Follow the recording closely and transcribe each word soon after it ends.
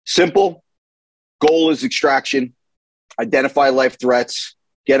Simple. Goal is extraction, identify life threats,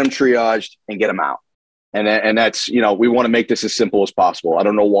 get them triaged, and get them out. And that's, we want to make this as simple as possible. I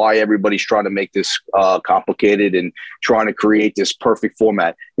don't know why everybody's trying to make this complicated and trying to create this perfect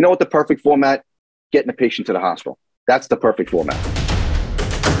format. You know what the perfect format? Getting the patient to the hospital. That's the perfect format.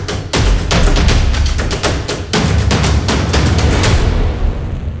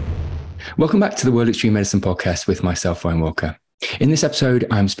 Welcome back to the World Extreme Medicine podcast with myself, Eoin Walker. In this episode,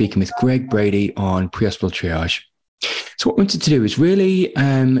 I'm speaking with Gregg Brady on pre-hospital triage. So what I wanted to do is really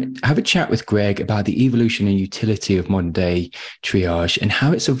have a chat with Gregg about the evolution and utility of modern day triage and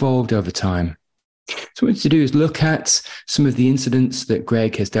how it's evolved over time. So what I wanted to do is look at some of the incidents that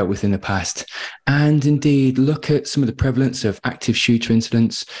Gregg has dealt with in the past and indeed look at some of the prevalence of active shooter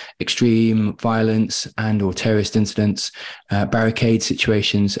incidents, extreme violence and or terrorist incidents, barricade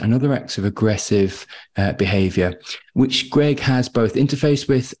situations and other acts of aggressive behaviour, which Gregg has both interfaced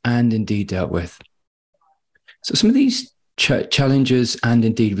with and indeed dealt with. So some of these challenges and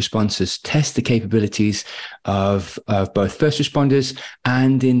indeed responses test the capabilities of both first responders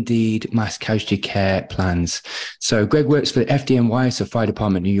and indeed mass casualty care plans. So Gregg works for the FDNY, so Fire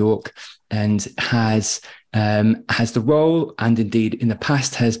Department New York, and has the role and indeed in the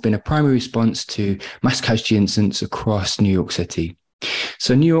past has been a primary response to mass casualty incidents across New York City.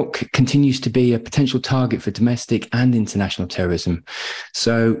 So New York continues to be a potential target for domestic and international terrorism.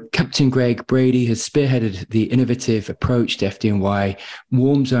 So Captain Gregg Brady has spearheaded the innovative approach to FDNY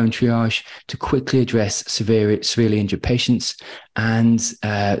Warm Zone Triage to quickly address severely injured patients and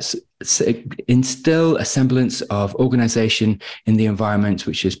instill a semblance of organization in the environment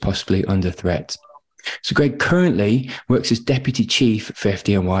which is possibly under threat. So Gregg currently works as Deputy Chief for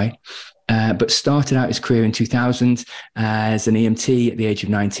FDNY, but started out his career in 2000 as an EMT at the age of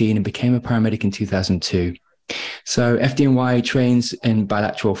 19 and became a paramedic in 2002. So FDNY trains in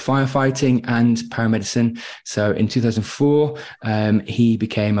bilateral firefighting and paramedicine. So in 2004, he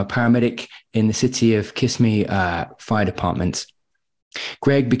became a paramedic in the city of Kissimmee Fire Department.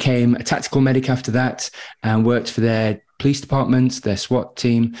 Gregg became a tactical medic after that and worked for their police department, their SWAT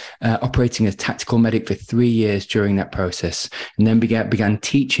team, operating as tactical medic for 3 years during that process, and then began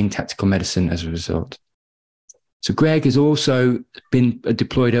teaching tactical medicine as a result. So Gregg has also been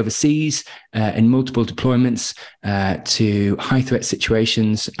deployed overseas in multiple deployments to high threat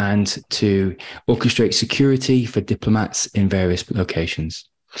situations and to orchestrate security for diplomats in various locations.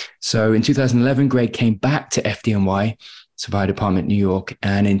 So in 2011, Gregg came back to FDNY, Fire Department New York,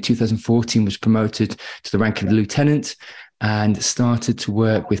 and in 2014 was promoted to the rank of lieutenant and started to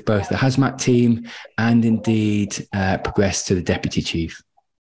work with both the hazmat team and indeed progressed to the deputy chief.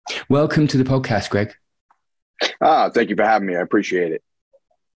 Welcome to the podcast, Gregg. Thank you for having me. I appreciate it.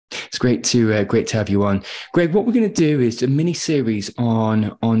 It's great to have you on. Gregg, what we're going to do is a mini series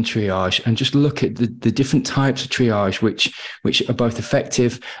on triage and just look at the different types of triage which are both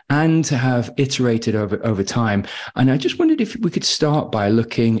effective and have iterated over time. And I just wondered if we could start by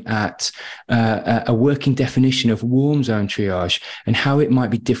looking at a working definition of warm zone triage and how it might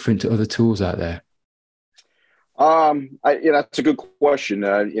be different to other tools out there. That's a good question.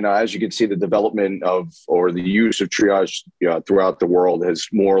 As you can see, the development or the use of triage throughout the world has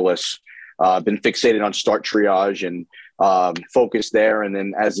more or less been fixated on start triage and focused there. And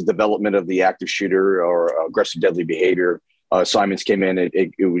then as the development of the active shooter or aggressive deadly behavior assignments came in,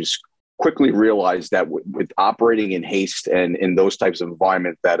 it was quickly realized that with operating in haste and in those types of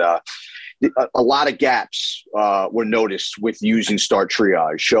environments that a lot of gaps were noticed with using start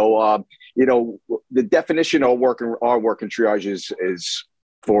triage. So, the definition of our work in triage is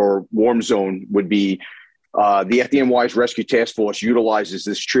for warm zone would be the FDNY's Rescue Task Force utilizes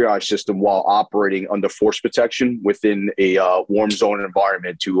this triage system while operating under force protection within a warm zone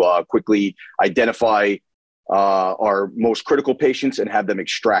environment to quickly identify our most critical patients and have them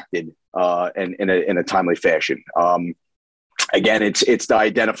extracted in a timely fashion. Again, it's to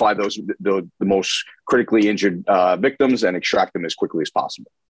identify the most critically injured victims and extract them as quickly as possible.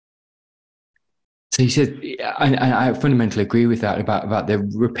 So you said, I fundamentally agree with that about the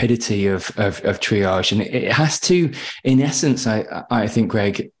rapidity of triage, and it has to, in essence, I think,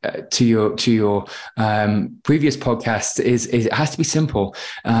 Gregg, to your previous podcast, is it has to be simple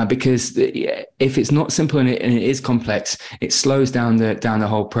because if it's not simple and it is complex, it slows down the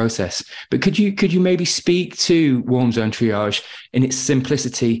whole process. But could you maybe speak to warm zone triage in its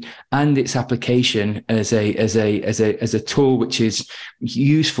simplicity and its application as a tool which is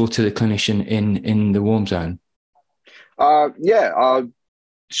useful to the clinician in the warm zone?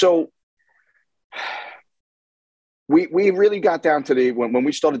 So we really got down to when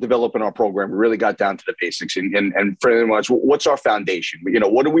we started developing our program, we really got down to the basics and pretty much what's our foundation?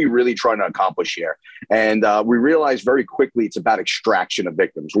 What are we really trying to accomplish here? And we realized very quickly it's about extraction of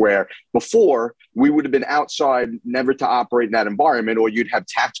victims, where before we would have been outside, never to operate in that environment, or you'd have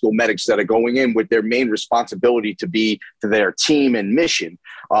tactical medics that are going in with their main responsibility to be to their team and mission.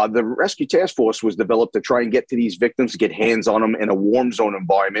 The Rescue Task Force was developed to try and get to these victims, get hands on them in a warm zone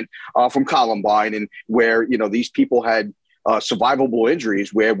environment from Columbine, and where, these people had survivable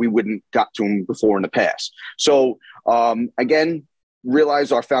injuries where we wouldn't got to them before in the past. So again,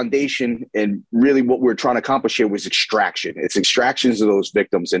 realize our foundation and really what we're trying to accomplish here was extraction. It's extractions of those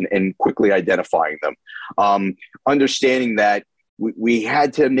victims and quickly identifying them. Understanding that we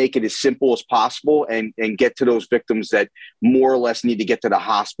had to make it as simple as possible and get to those victims that more or less need to get to the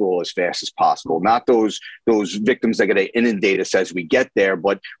hospital as fast as possible. Not those victims that are going to inundate us as we get there,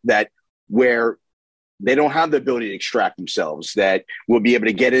 but that where they don't have the ability to extract themselves, that we'll be able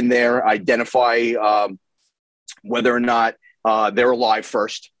to get in there, identify whether or not they're alive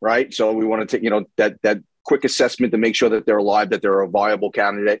first, right? So we want to take, that quick assessment to make sure that they're alive, that they're a viable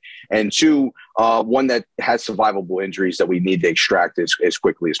candidate. And two, one that has survivable injuries that we need to extract as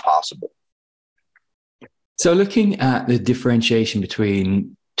quickly as possible. So looking at the differentiation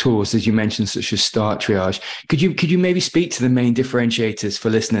between tools, as you mentioned, such as start triage, could you maybe speak to the main differentiators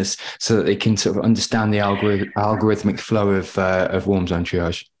for listeners so that they can sort of understand the algorithmic flow of warm zone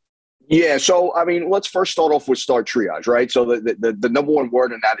triage? Yeah. So, let's first start off with start triage, right? So the number one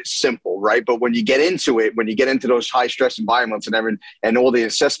word in that is simple, right? But when you get into it, when you get into those high stress environments and all the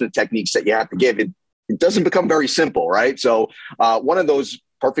assessment techniques that you have to give, it doesn't become very simple, right? So one of those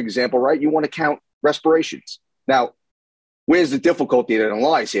perfect example, right? You want to count respirations. Now, where's the difficulty that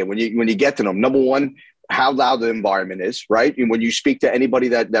lies here when you get to them? Number one, how loud the environment is, right? And when you speak to anybody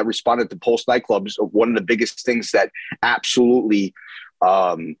that responded to Pulse nightclubs, one of the biggest things that absolutely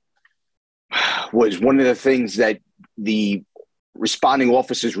was one of the things that the responding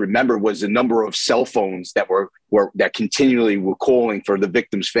officers remember was the number of cell phones that that continually were calling for the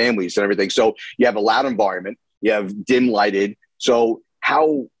victims' families and everything. So you have a loud environment, you have dim lighted. So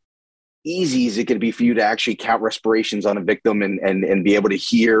how easy is it going to be for you to actually count respirations on a victim and be able to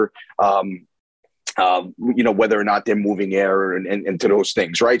hear, whether or not they're moving air and to those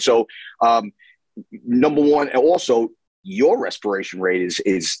things, right? So number one, and also, your respiration rate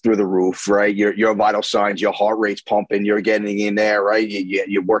is through the roof, right? Your vital signs, your heart rate's pumping, you're getting in there, right?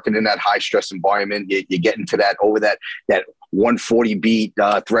 You're working in that high stress environment. You're getting to that 140 beat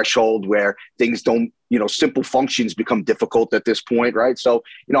threshold where things don't, simple functions become difficult at this point, right? So,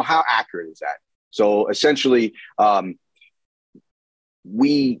 how accurate is that? So essentially,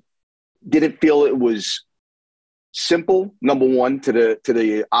 we didn't feel it was simple, number one, to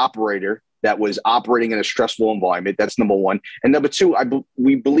the operator that was operating in a stressful environment. That's number one. And number two,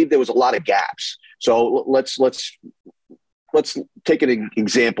 we believe there was a lot of gaps. So let's take an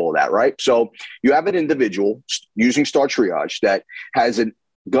example of that, right? So you have an individual using start triage that has a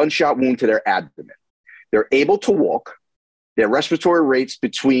gunshot wound to their abdomen. They're able to walk. Their respiratory rates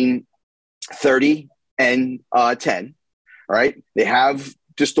between 30 and 10, right? They have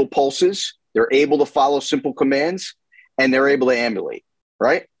distal pulses. They're able to follow simple commands, and they're able to ambulate,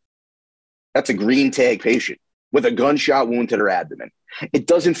 right? That's a green tag patient with a gunshot wound to their abdomen. It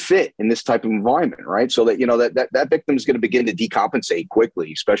doesn't fit in this type of environment, right? So that that victim is going to begin to decompensate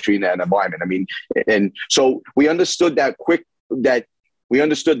quickly, especially in that environment. And so we understood that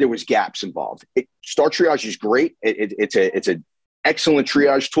there was gaps involved. Start triage is great. It's an excellent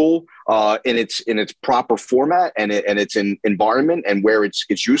triage tool in its proper format and its environment and where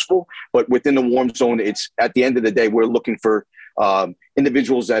it's useful. But within the warm zone, it's at the end of the day, we're looking for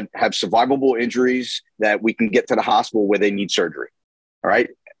individuals that have survivable injuries that we can get to the hospital where they need surgery. All right.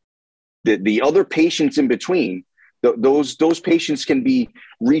 The other patients in between, those patients can be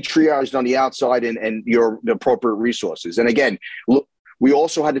re-triaged on the outside and the appropriate resources. And again, look, we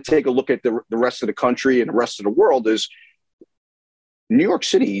also had to take a look at the rest of the country and the rest of the world. Is New York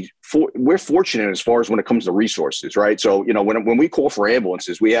City, we're fortunate as far as when it comes to resources, right? So, when we call for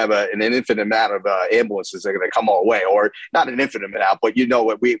ambulances, we have an infinite amount of ambulances that are going to come our way, or not an infinite amount, but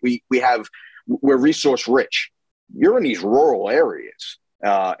we're resource rich. You're in these rural areas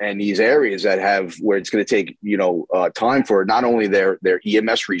and these areas that have where it's going to take, time for not only their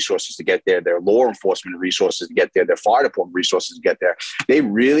EMS resources to get there, their law enforcement resources to get there, their fire department resources to get there. They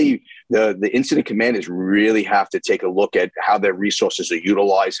really, the incident commanders really have to take a look at how their resources are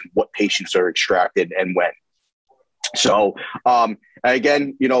utilized and what patients are extracted and when. So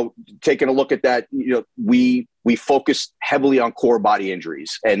again, taking a look at that, we focused heavily on core body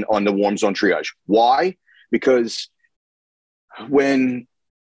injuries and on the warm zone triage. Why? Because when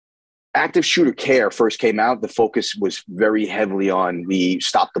active shooter care first came out, the focus was very heavily on the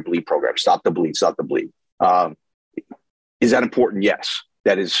Stop the Bleed program. Stop the bleed, stop the bleed. Is that important? Yes,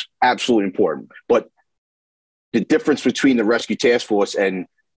 that is absolutely important. But the difference between the rescue task force and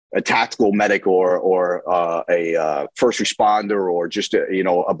a tactical medic or a first responder or just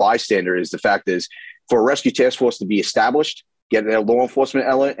a bystander is the fact is, for a rescue task force to be established, get a law enforcement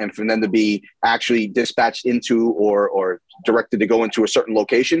element, and for them to be actually dispatched into or directed to go into a certain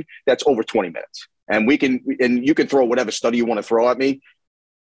location, that's over 20 minutes. And you can throw whatever study you want to throw at me.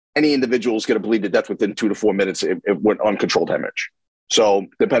 Any individual is going to bleed to death within 2 to 4 minutes with uncontrolled hemorrhage. So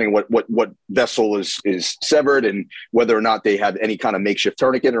depending on what vessel is severed and whether or not they have any kind of makeshift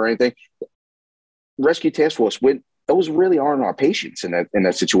tourniquet or anything, rescue task force those really aren't our patients in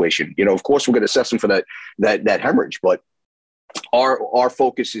that situation. Of course, we're going to assess them for that hemorrhage, but our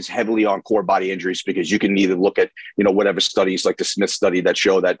focus is heavily on core body injuries, because you can either look at whatever studies like the Smith study that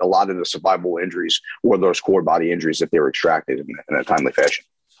show that a lot of the survivable injuries were those core body injuries if they were extracted in a timely fashion.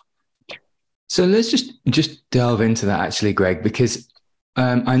 So let's just delve into that actually, Greg, because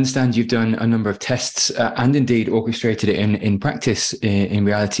I understand you've done a number of tests and indeed orchestrated it in practice in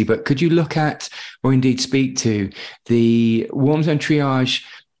reality, but could you look at or indeed speak to the warm zone triage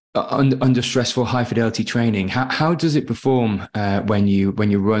under stressful high fidelity training? How does it perform when you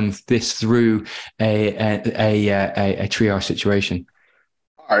run this through a triage situation?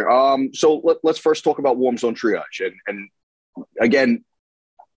 All right. So let's first talk about warm zone triage. And again,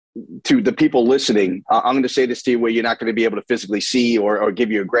 to the people listening, I'm going to say this to you where you're not going to be able to physically see or give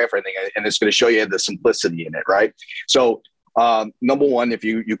you a graph or anything, and it's going to show you the simplicity in it, right? So number one, if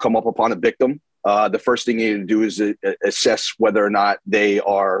you come up upon a victim, the first thing you need to do is assess whether or not they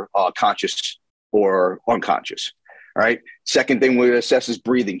are conscious or unconscious. All right. Second thing we're going to assess is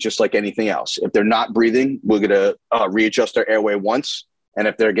breathing, just like anything else. If they're not breathing, we're going to readjust their airway once. And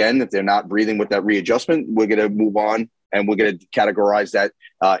if they're not breathing with that readjustment, we're going to move on and we're going to categorize that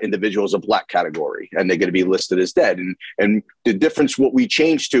individual as a black category, and they're going to be listed as dead. And the difference, what we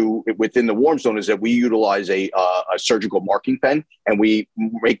changed to within the warm zone, is that we utilize a surgical marking pen, and we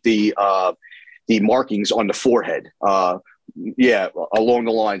make the markings on the forehead. Along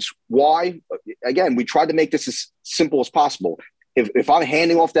the lines. Why? Again, we tried to make this as simple as possible. If I'm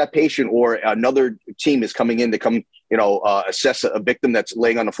handing off that patient or another team is coming in to assess a victim that's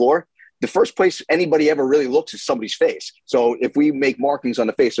laying on the floor, the first place anybody ever really looks is somebody's face. So if we make markings on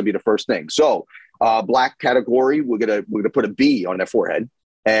the face, it'll be the first thing. So black category, we're gonna put a B on their forehead,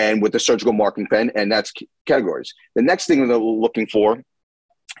 and with the surgical marking pen, and that's categories. The next thing that we're looking for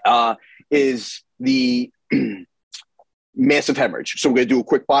is the massive hemorrhage. So we're going to do a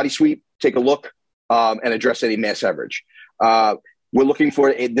quick body sweep, take a look, and address any mass hemorrhage. We're looking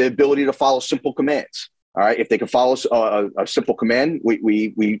for the ability to follow simple commands. All right. If they can follow a simple command,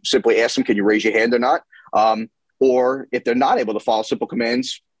 we simply ask them, can you raise your hand or not? Or if they're not able to follow simple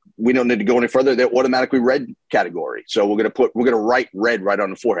commands, we don't need to go any further. They're automatically red category. So we're going to write red right on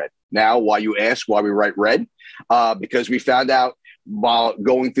the forehead. Now, why you ask why we write red? Because we found out while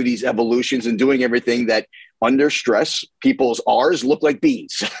going through these evolutions and doing everything that under stress, people's R's look like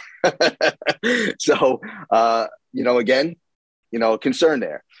B's. So, concern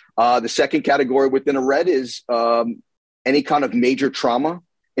there. The second category within a red is any kind of major trauma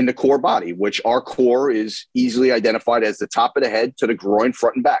in the core body, which our core is easily identified as the top of the head to the groin,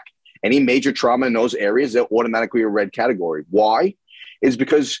 front and back. Any major trauma in those areas, they're automatically a red category. Why? Is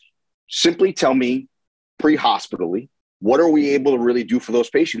because simply tell me pre-hospitally, what are we able to really do for those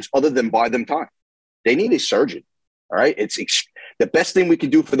patients other than buy them time? They need a surgeon. All right. The best thing we can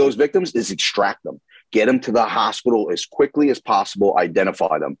do for those victims is extract them, get them to the hospital as quickly as possible,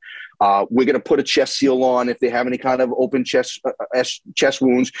 identify them. We're going to put a chest seal on if they have any kind of open chest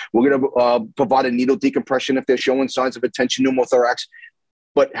wounds. We're going to provide a needle decompression if they're showing signs of a tension pneumothorax.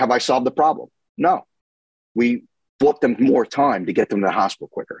 But have I solved the problem? No. We bought them more time to get them to the hospital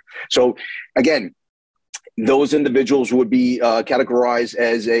quicker. So again, those individuals would be categorized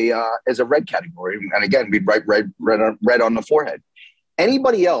as a red category. And again, we'd write red on the forehead.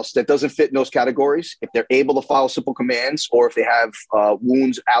 Anybody else that doesn't fit in those categories, if they're able to follow simple commands or if they have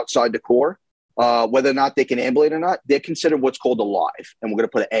wounds outside the core, whether or not they can ambulate or not, they're considered what's called alive. And we're going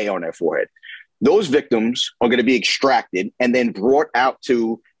to put an A on their forehead. Those victims are going to be extracted and then brought out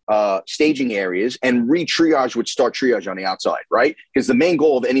to staging areas and re-triage with start triage on the outside, right? Because the main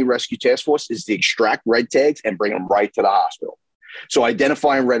goal of any rescue task force is to extract red tags and bring them right to the hospital. So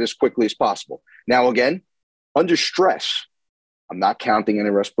identifying red as quickly as possible. Now, again, under stress, I'm not counting any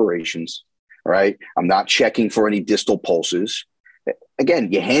respirations, all right? I'm not checking for any distal pulses.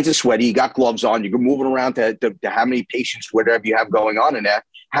 again, your hands are sweaty, you got gloves on, you're moving around to how many patients, whatever you have going on in there.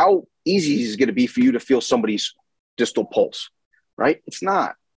 How easy is it going to be for you to feel somebody's distal pulse, right? It's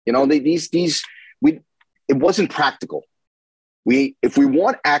not. You know, it wasn't practical. If we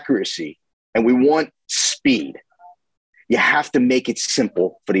want accuracy and we want speed, you have to make it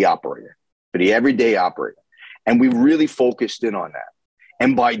simple for the operator, for the everyday operator. And we really focused in on that.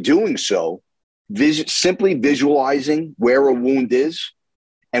 And by doing so, simply visualizing where a wound is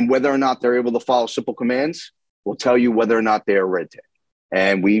and whether or not they're able to follow simple commands will tell you whether or not they're red tag.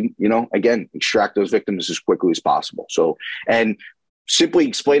 And we, again, extract those victims as quickly as possible. So, and simply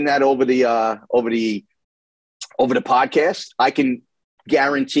explain that over the podcast, I can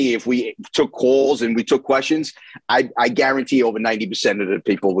guarantee if we took calls and we took questions, I guarantee over 90% of the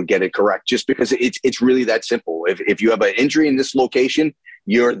people would get it correct, just because it's really that simple. If you have an injury in this location,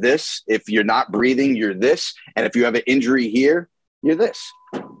 you're this. If you're not breathing, you're this. And if you have an injury here, you're this.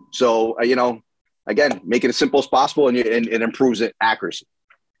 So, again, make it as simple as possible, and it improves it accuracy.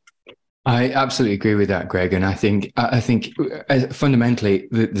 I absolutely agree with that, Greg. And I think fundamentally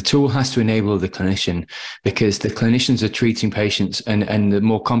the tool has to enable the clinician, because the clinicians are treating patients, and the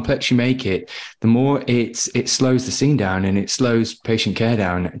more complex you make it, the more it slows the scene down and it slows patient care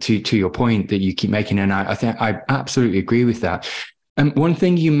down, to your point that you keep making. And I think I absolutely agree with that. And one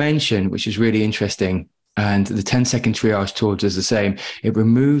thing you mentioned, which is really interesting, and the 10-second triage tool does the same. It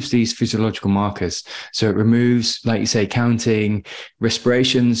removes these physiological markers. So it removes, like you say, counting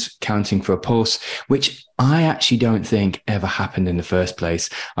respirations, counting for a pulse, which I actually don't think ever happened in the first place.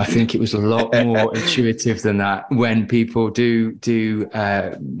 I think it was a lot more intuitive than that when people do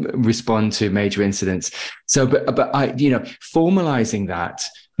respond to major incidents. So, but I, formalizing that,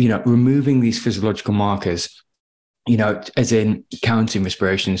 removing these physiological markers, as in counting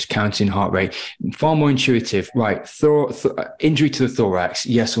respirations, counting heart rate, far more intuitive, right? Injury to the thorax,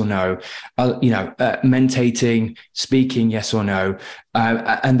 yes or no? Mentating, speaking, yes or no?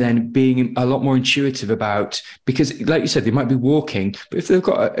 And then being a lot more intuitive about, because like you said, they might be walking, but if they've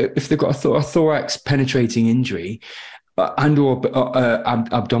got a thorax penetrating injury and/or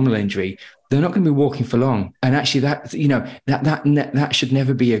abdominal injury, they're not going to be walking for long. And actually, that should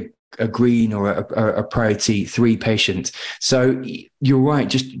never be a green or a priority 3 patient. So you're right,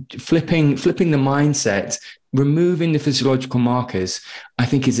 just flipping the mindset, removing the physiological markers, I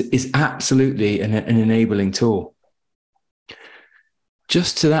think is absolutely an enabling tool.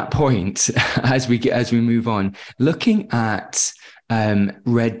 Just to that point, as we move on, looking at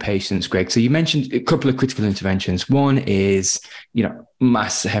red patients, Greg. So you mentioned a couple of critical interventions. One is,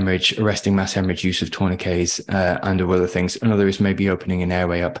 mass hemorrhage, arresting mass hemorrhage, use of tourniquets and other things. Another is maybe opening an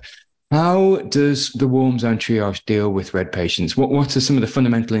airway up. How does the warm zone triage deal with red patients? What are some of the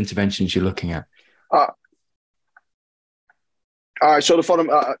fundamental interventions you're looking at? All right. So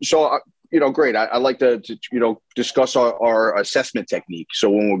great. I like to discuss our assessment technique. So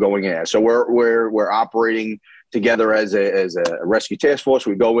when we're going in, so we're operating together as a rescue task force.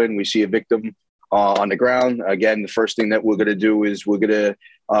 We go in, we see a victim on the ground. Again, the first thing that we're going to do is we're going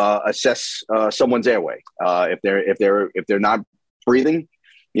to assess someone's airway. If they're not breathing,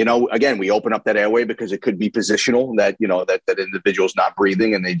 again, we open up that airway, because it could be positional, that that individual's not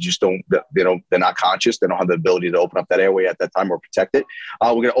breathing and they just they're not conscious. They don't have the ability to open up that airway at that time or protect it.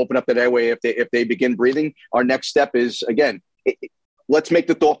 We're going to open up that airway if they begin breathing. Our next step is, again, let's make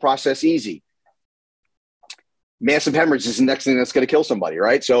the thought process easy. Massive hemorrhage is the next thing that's going to kill somebody,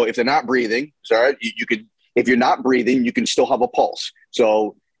 right? So if they're not breathing, if you're not breathing, you can still have a pulse.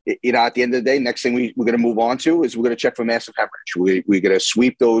 So, at the end of the day, next thing we're going to move on to is we're going to check for massive hemorrhage. We're going to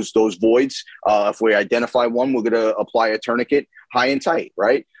sweep those voids. If we identify one, we're going to apply a tourniquet high and tight,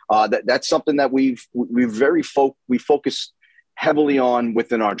 right? That's something that we focus heavily on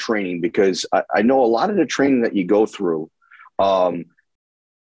within our training, because I know a lot of the training that you go through,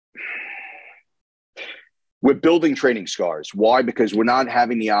 we're building training scars. Why? Because we're not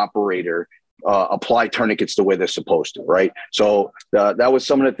having the operator apply tourniquets the way they're supposed to, right? So that was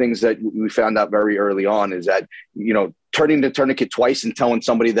some of the things that we found out very early on, is that, turning the tourniquet twice and telling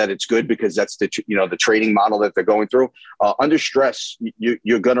somebody that it's good because that's the training model that they're going through. Under stress,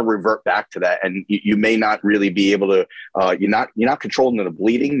 you're going to revert back to that, and you may not really be able to. You're not controlling the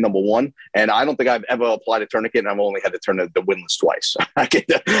bleeding, number one. And I don't think I've ever applied a tourniquet and I've only had to turn the windlass twice.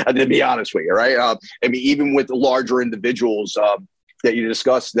 To be honest with you, right? I mean, even with larger individuals that you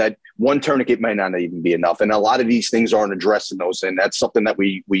discussed, that one tourniquet may not even be enough, and a lot of these things aren't addressed in those, and that's something that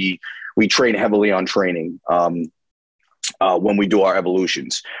we train heavily on training. when we do our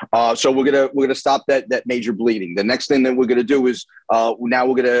evolutions. So we're gonna stop that major bleeding. The next thing that we're gonna do is now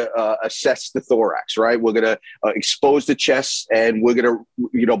we're gonna assess the thorax, right? We're gonna expose the chest, and we're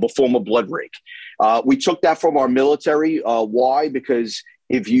gonna perform a blood rake. We took that from our military. Why? Because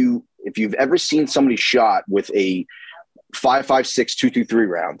if you've ever seen somebody shot with a 5.56 223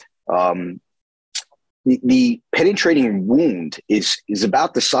 round, the penetrating wound is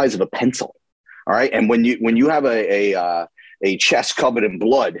about the size of a pencil. All right. And when you have a chest covered in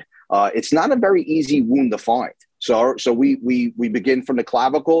blood, it's not a very easy wound to find. So we begin from the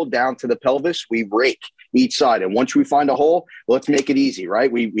clavicle down to the pelvis. We rake each side. And once we find a hole, let's make it easy,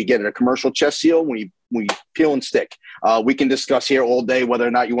 right? We get a commercial chest seal. We peel and stick. We can discuss here all day whether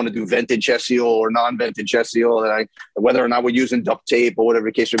or not you want to do vented chest seal or non-vented chest seal, whether or not we're using duct tape or whatever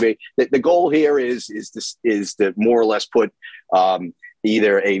the case may be. The goal here is to more or less put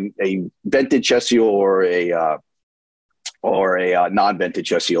either a vented chest seal or a non-vented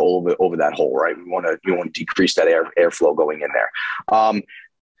chest seal over that hole, right? We want to decrease that airflow going in there.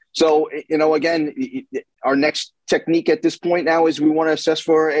 So, again, our next technique at this point now is we want to assess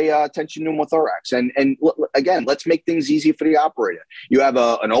for a tension pneumothorax. And again, let's make things easy for the operator. You have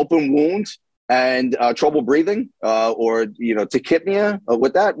an open wound and trouble breathing or tachypnea.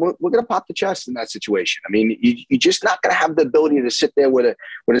 With that, we're going to pop the chest in that situation. I mean, you're just not going to have the ability to sit there with a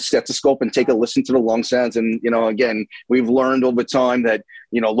stethoscope and take a listen to the lung sounds. And, again, we've learned over time that,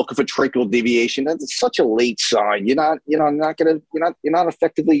 looking for tracheal deviation, that's such a late sign. You're not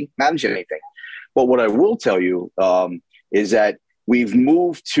effectively managing anything. But what I will tell you is that we've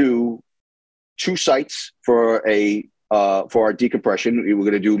moved to 2 sites for our decompression. We're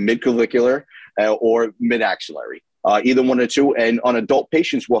going to do mid-clavicular or mid-axillary, either one or two. And on adult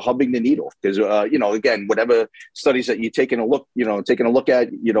patients, we're hubbing the needle because, again, whatever studies that you're taking a look at,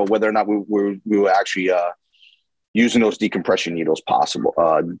 whether or not we were actually using those decompression needles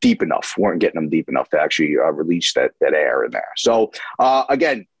deep enough. We weren't getting them deep enough to actually release that air in there. So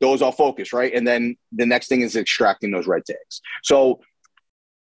again, those are focused, right? And then the next thing is extracting those red tags. So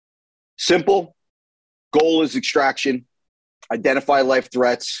simple. Goal is extraction, identify life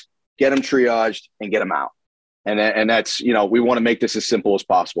threats, get them triaged, and get them out. And that's, we want to make this as simple as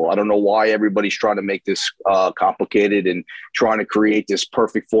possible. I don't know why everybody's trying to make this complicated and trying to create this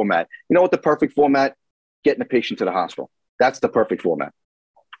perfect format. You know what the perfect format? Getting the patient to the hospital. That's the perfect format.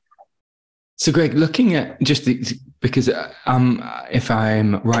 So, Greg, looking at because if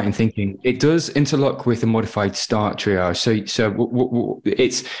I'm right in thinking, it does interlock with the modified start triage. So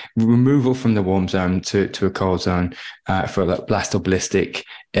it's removal from the warm zone to a cold zone for like blast or ballistic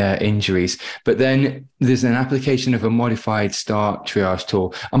injuries. But then there's an application of a modified start triage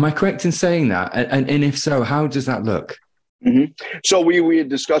tool. Am I correct in saying that? And if so, how does that look? Mm-hmm. So we had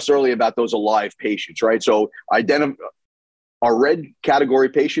discussed earlier about those alive patients, right? So our red category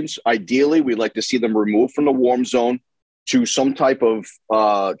patients, ideally, we'd like to see them removed from the warm zone to some type of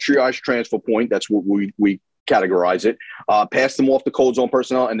triage transfer point. That's what we categorize it. Pass them off to cold zone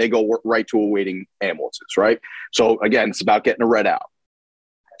personnel, and they go right to awaiting ambulances, right? So again, it's about getting the red out.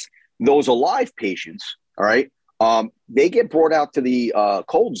 Those alive patients, all right, they get brought out to the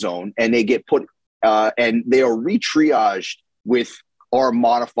cold zone, and they get put and they are re-triaged with our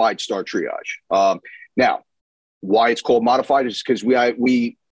modified start triage. Now, why it's called modified is because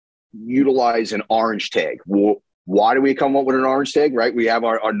we utilize an orange tag. Why do we come up with an orange tag, right? We have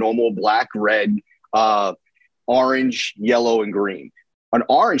our normal black, red, orange, yellow, and green. An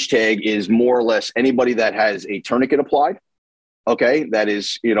orange tag is more or less anybody that has a tourniquet applied, okay, that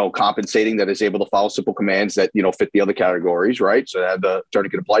is, compensating, that is able to follow simple commands that, fit the other categories, right? So they have the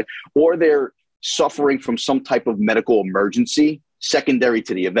tourniquet applied, or they're suffering from some type of medical emergency secondary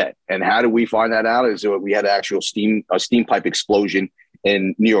to the event. And how do we find that out? Is we had a steam pipe explosion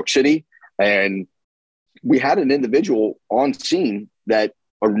in New York City. And we had an individual on scene that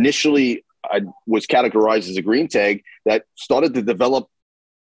initially was categorized as a green tag that started to develop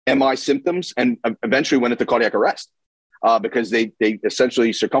MI symptoms and eventually went into cardiac arrest because they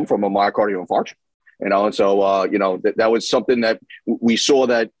essentially succumbed from a myocardial infarction. And so, that was something that we saw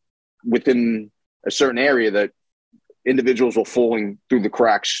that within a certain area that individuals were falling through the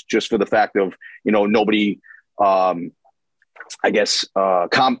cracks just for the fact of, nobody,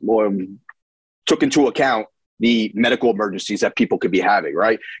 took into account the medical emergencies that people could be having,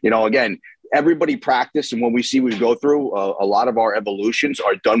 right? Again, everybody practice. And when we go through, a lot of our evolutions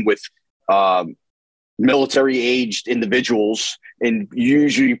are done with military aged individuals in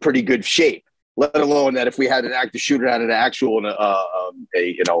usually pretty good shape. let alone that if we had an active shooter at an actual,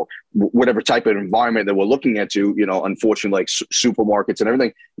 whatever type of environment that we're looking into, unfortunately, like supermarkets and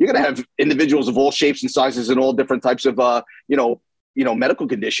everything, you're going to have individuals of all shapes and sizes and all different types of, medical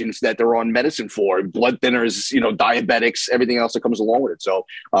conditions that they're on medicine for, blood thinners, diabetics, everything else that comes along with it. So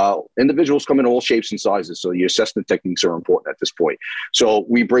individuals come in all shapes and sizes. So the assessment techniques are important at this point. So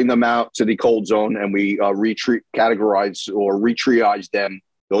we bring them out to the cold zone and we categorize or re-triage them.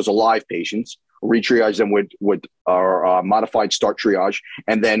 Those are live patients, re-triage them with our modified start triage.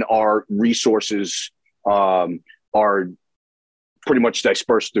 And then our resources are pretty much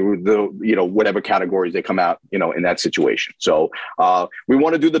dispersed through the, whatever categories they come out, in that situation. So we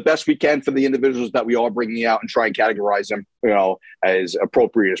want to do the best we can for the individuals that we are bringing out and try and categorize them, as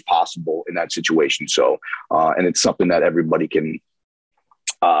appropriate as possible in that situation. So, and it's something that everybody can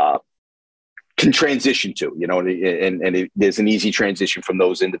transition to, and there's an easy transition from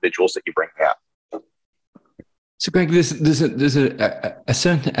those individuals that you bring out. So, Greg, there's a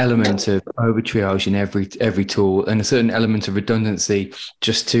certain element of over triage in every tool, and a certain element of redundancy,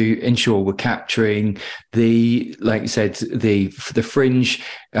 just to ensure we're capturing like you said, the fringe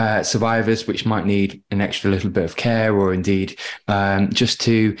survivors, which might need an extra little bit of care, or indeed just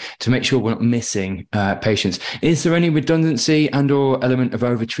to make sure we're not missing patients. Is there any redundancy and/or element of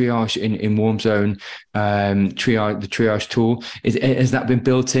over triage in Warm Zone triage, the triage tool? Has that been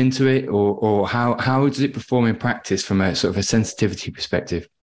built into it, or how does it perform in practice from a sort of a sensitivity perspective?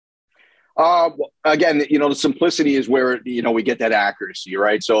 Again, the simplicity is where, we get that accuracy,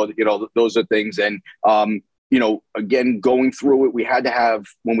 right? So, those are things. And, again, going through it, we had to have,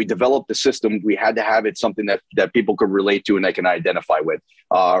 when we developed the system, we had to have it something that people could relate to and they can identify with,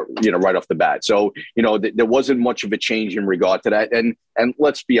 right off the bat. So, there wasn't much of a change in regard to that. And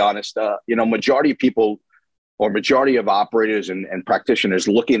let's be honest, majority of people, or majority of operators and practitioners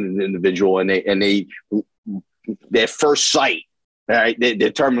look at an individual and their first sight, right, they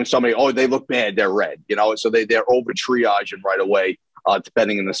determine somebody, oh, they look bad, they're red, so they're over triaging right away,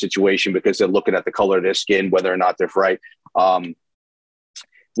 depending on the situation, because they're looking at the color of their skin, whether or not they're right. One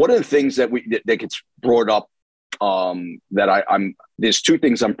of the things that gets brought up, that there's two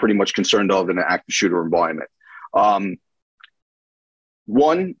things I'm pretty much concerned of in an active shooter environment.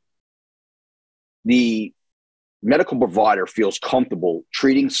 One, the medical provider feels comfortable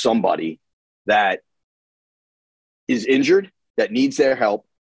treating somebody that is injured, that needs their help,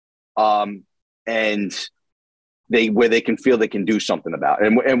 and where they can feel they can do something about it.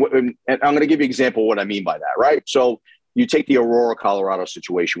 And I'm going to give you an example of what I mean by that, right? So you take the Aurora, Colorado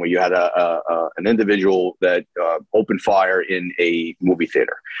situation where you had an individual that opened fire in a movie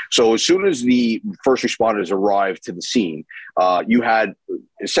theater. So as soon as the first responders arrived to the scene, you had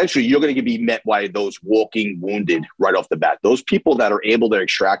essentially, you're going to be met by those walking wounded right off the bat. Those people that are able to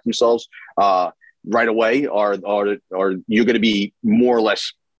extract themselves right away are you're going to be more or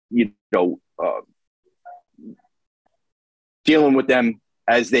less, dealing with them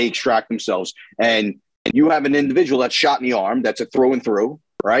as they extract themselves. And you have an individual that's shot in the arm, that's a through and through,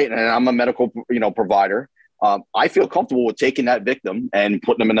 right? And I'm a medical, provider. I feel comfortable with taking that victim and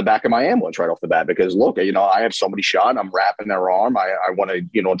putting them in the back of my ambulance right off the bat, because look, I have somebody shot, I'm wrapping their arm. I want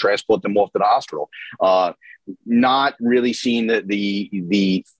to, transport them off to the hospital. Not really seeing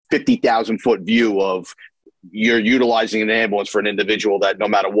the 50,000 foot view of you're utilizing an ambulance for an individual that no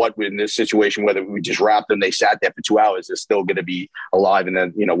matter what in this situation, whether we just wrapped them, they sat there for 2 hours, they're still going to be alive. And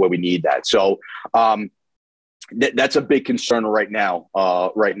then, where we need that. So that's a big concern right now,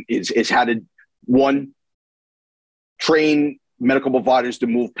 right, is how to, one, train medical providers to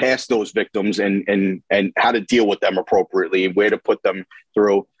move past those victims and how to deal with them appropriately and where to put them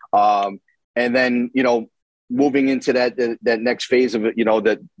through. And then, moving into that next phase of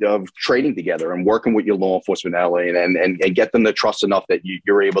it, of training together and working with your law enforcement ally and get them to trust enough that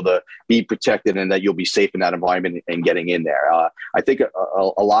you're able to be protected and that you'll be safe in that environment and getting in there. I think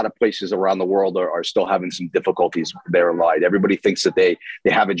a lot of places around the world are still having some difficulties there in light. Everybody thinks that they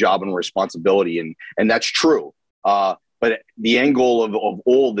have a job and a responsibility, and that's true. But the end goal of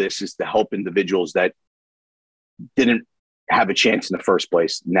all this is to help individuals that didn't have a chance in the first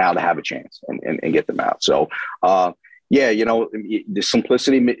place now to have a chance and get them out. So, the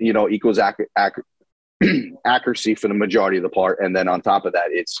simplicity, equals accuracy for the majority of the part. And then on top of that,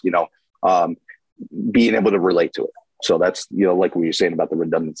 it's, being able to relate to it. So that's, like what you're saying about the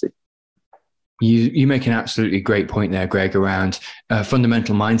redundancy. You make an absolutely great point there, Greg, around a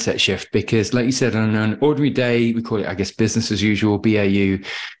fundamental mindset shift, because like you said, on an ordinary day, we call it, I guess, business as usual, BAU.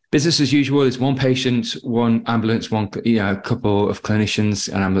 Business as usual is one patient, one ambulance, one, a couple of clinicians,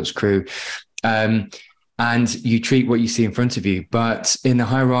 an ambulance crew. And and you treat what you see in front of you. But in the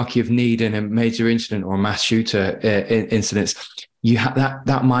hierarchy of need in a major incident or a mass shooter incidents, you have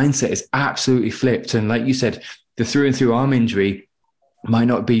that mindset is absolutely flipped. And like you said, the through and through arm injury might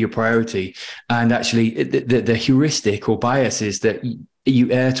not be your priority. And actually the heuristic or bias is that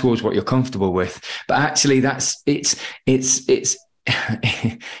you err towards what you're comfortable with. But actually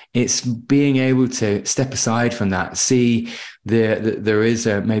it's being able to step aside from that, see there is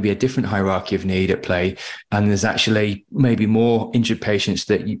maybe a different hierarchy of need at play, and there's actually maybe more injured patients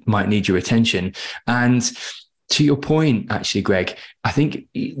that you might need your attention. And to your point, actually, Greg, I think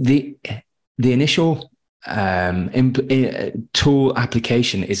the initial tool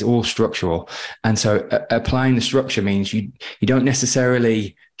application is all structural, and so applying the structure means you don't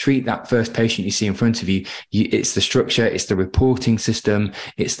necessarily treat that first patient you see in front of you. It's the structure, it's the reporting system,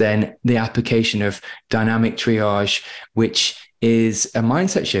 it's then the application of dynamic triage, which is a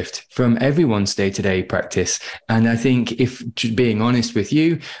mindset shift from everyone's day-to-day practice. And I think, if being honest with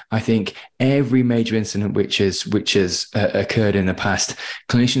you, I think every major incident which has occurred in the past,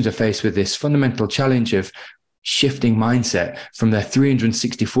 clinicians are faced with this fundamental challenge of shifting mindset from their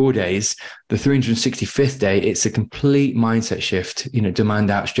 364 days. The 365th day, it's a complete mindset shift. Demand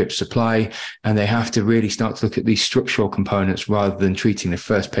outstrips supply, and they have to really start to look at these structural components rather than treating the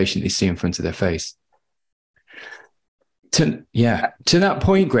first patient they see in front of their face. To that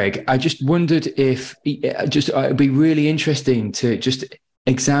point, Greg, I just wondered if it'd be really interesting to just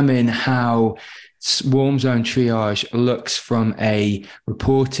examine how warm zone triage looks from a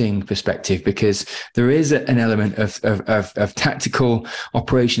reporting perspective, because there is an element of tactical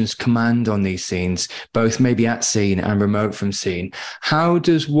operations command on these scenes, both maybe at scene and remote from scene. How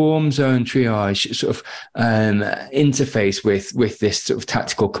does warm zone triage sort of interface with this sort of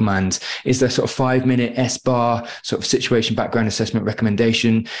tactical command? Is there sort of 5-minute SBAR sort of situation background assessment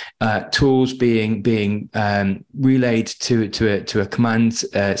recommendation, tools being relayed to a command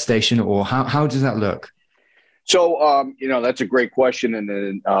station, or how does that look? So, that's a great question.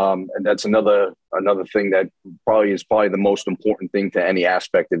 And that's another thing that is probably the most important thing to any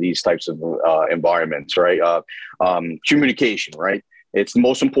aspect of these types of environments, right? Communication, right? It's the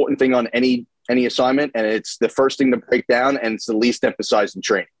most important thing on any assignment, and it's the first thing to break down, and it's the least emphasized in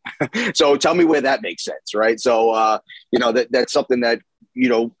training. So tell me where that makes sense, right? So, that's something that,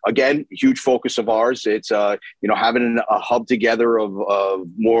 again, huge focus of ours. It's, having a hub together of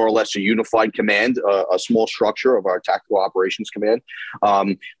more or less a unified command, a small structure of our tactical operations command,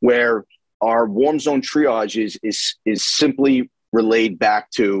 where our warm zone triage is simply relayed back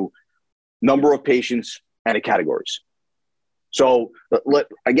to number of patients and the categories. So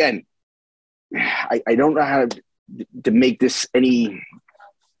again, I don't know how to make this any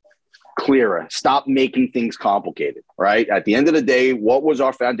clearer. Stop making things complicated, right? At the end of the day, what was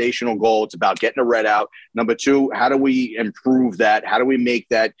our foundational goal? It's about getting a read out. Number two, how do we improve that? How do we make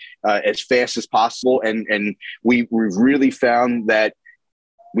that as fast as possible? And we've really found that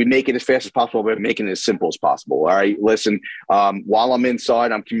we make it as fast as possible, but making it as simple as possible. All right, listen, while I'm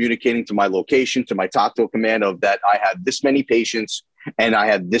inside, I'm communicating to my location, to my tactical command of that I have this many patients and I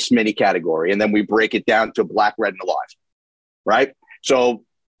have this many category. And then we break it down to black, red, and alive, right? So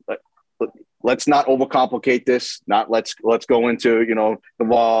let's not overcomplicate this. Let's go into,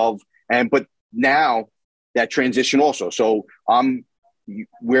 evolve. But now that transition also. So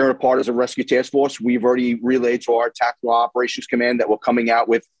we're a part as a rescue task force. We've already relayed to our tactical operations command that we're coming out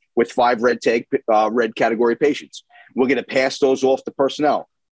with 5 red category patients. We're going to pass those off to personnel.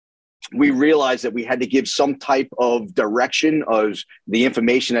 We realized that we had to give some type of direction of the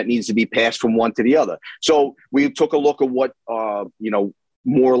information that needs to be passed from one to the other. So we took a look at what,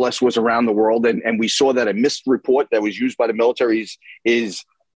 more or less was around the world. And we saw that a missed report that was used by the military is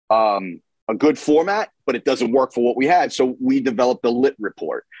a good format, but it doesn't work for what we had. So we developed a lit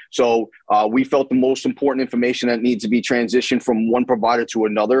report. So we felt the most important information that needs to be transitioned from one provider to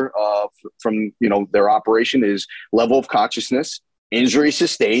another from their operation is level of consciousness, injury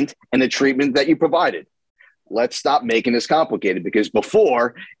sustained, and the treatment that you provided. Let's stop making this complicated, because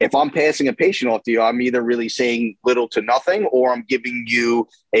before, if I'm passing a patient off to you, I'm either really saying little to nothing, or I'm giving you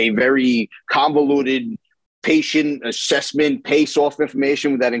a very convoluted patient assessment pace-off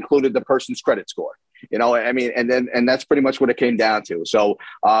information that included the person's credit score. And that's pretty much what it came down to. So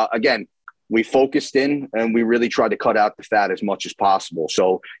again, we focused in and we really tried to cut out the fat as much as possible.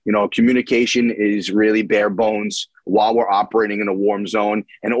 So, communication is really bare bones. while we're operating in a warm zone,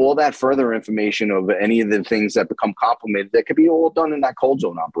 and all that further information of any of the things that become complicated that could be all done in that cold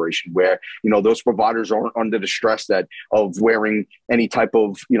zone operation, where those providers aren't under the stress of wearing any type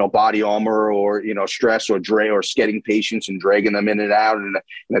of body armor or stress or getting patients and dragging them in and out in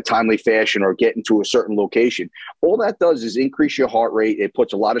a timely fashion or getting to a certain location. All that does is increase your heart rate. It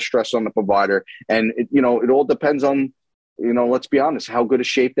puts a lot of stress on the provider, and it all depends on let's be honest, how good a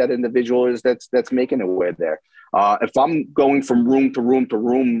shape that individual is that's making it way there. If I'm going from room to room to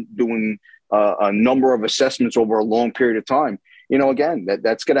room doing a number of assessments over a long period of time, again,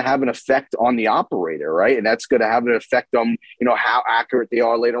 that's going to have an effect on the operator, right? And that's going to have an effect on, how accurate they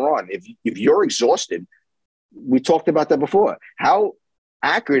are later on. If you're exhausted, we talked about that before. How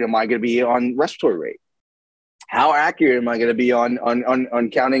accurate am I going to be on respiratory rate? How accurate am I going to be on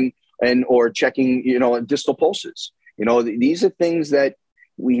counting or checking, distal pulses? These are things that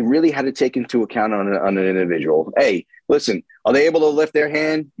we really had to take into account on an individual. Hey, listen, are they able to lift their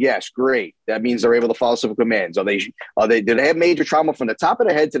hand? Yes, great. That means they're able to follow simple commands. Do they have major trauma from the top of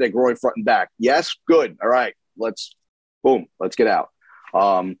the head to their groin, front and back? Yes, good. All right, let's get out.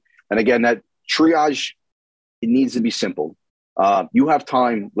 And again, that triage, it needs to be simple. You have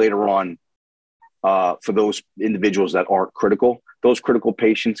time later on for those individuals that aren't critical. Those critical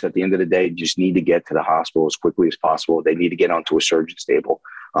patients at the end of the day just need to get to the hospital as quickly as possible. They need to get onto a surgeon's table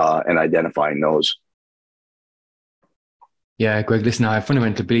and identifying those. Yeah, Greg, listen, I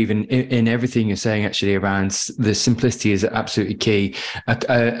fundamentally believe in everything you're saying actually around the simplicity is absolutely key.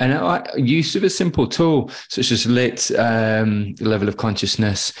 And use of a simple tool such as LIT, level of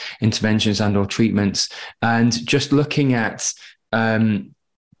consciousness, interventions and or treatments, and just looking at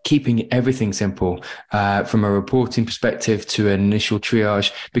keeping everything simple from a reporting perspective to an initial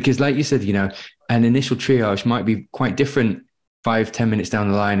triage, because like you said, an initial triage might be quite different 5-10 minutes down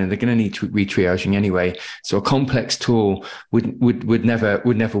the line, and they're going to need re-triaging anyway. So a complex tool would never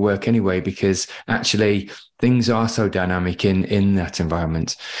work anyway, because actually things are so dynamic in that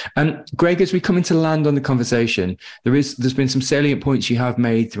environment. Greg, as we come into land on the conversation, there's been some salient points you have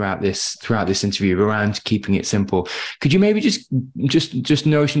made throughout this interview around keeping it simple. Could you maybe just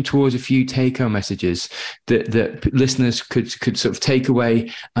notion towards a few take-home messages that listeners could sort of take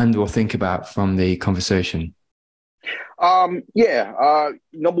away and or think about from the conversation? Number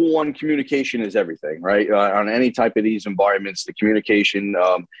one, communication is everything, right? On any type of these environments, the communication,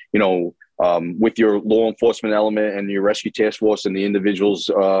 with your law enforcement element and your rescue task force and the individuals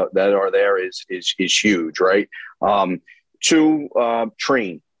that are there is huge, right? Two,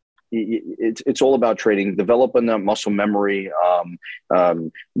 train. It's all about training, developing that muscle memory,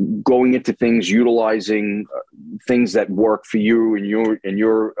 going into things, utilizing things that work for you and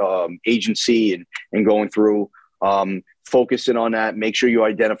your agency, and going through. Focusing on that, make sure you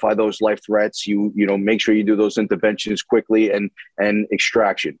identify those life threats. Make sure you do those interventions quickly and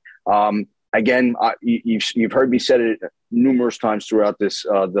extraction. Again, you've heard me say it numerous times throughout this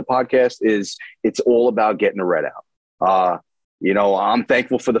the podcast. It's all about getting the red out. I'm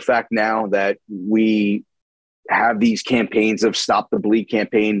thankful for the fact now that we have these campaigns of Stop the Bleed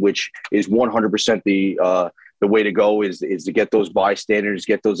campaign, which is 100% the way to go is to get those bystanders,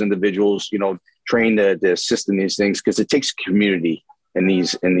 get those individuals, trained to assist in these things, because it takes community in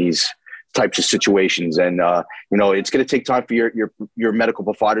these types of situations. And, it's going to take time for your medical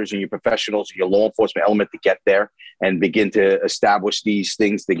providers and your professionals and your law enforcement element to get there and begin to establish these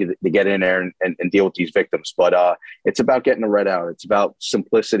things to get in there and deal with these victims. But it's about getting the red out. It's about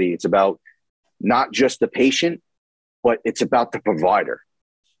simplicity. It's about not just the patient, but it's about the provider.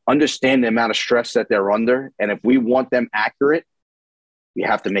 Understand the amount of stress that they're under. And if we want them accurate, we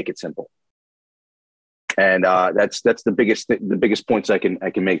have to make it simple. And that's the biggest points I can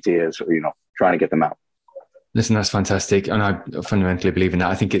make to you is, trying to get them out. Listen, that's fantastic. And I fundamentally believe in that.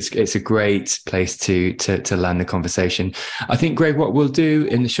 I think it's a great place to land the conversation. I think, Greg, what we'll do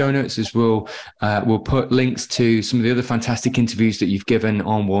in the show notes is we'll put links to some of the other fantastic interviews that you've given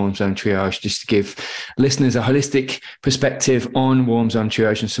on Warm Zone Triage, just to give listeners a holistic perspective on Warm Zone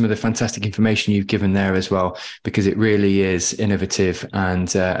Triage and some of the fantastic information you've given there as well, because it really is innovative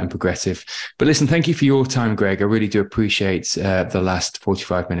and progressive. But listen, thank you for your time, Greg. I really do appreciate the last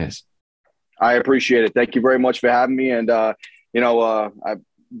 45 minutes. I appreciate it. Thank you very much for having me. And,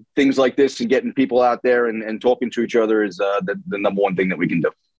 things like this and getting people out there and talking to each other is the number one thing that we can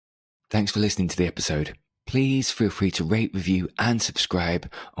do. Thanks for listening to the episode. please feel free to rate, review, and subscribe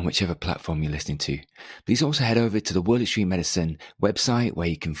on whichever platform you're listening to. Please also head over to the World Extreme Medicine website, where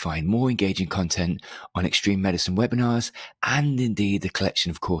you can find more engaging content on extreme medicine webinars and indeed the collection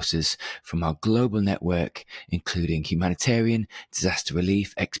of courses from our global network, including humanitarian, disaster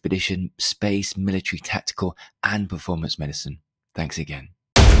relief, expedition, space, military, tactical, and performance medicine. Thanks again.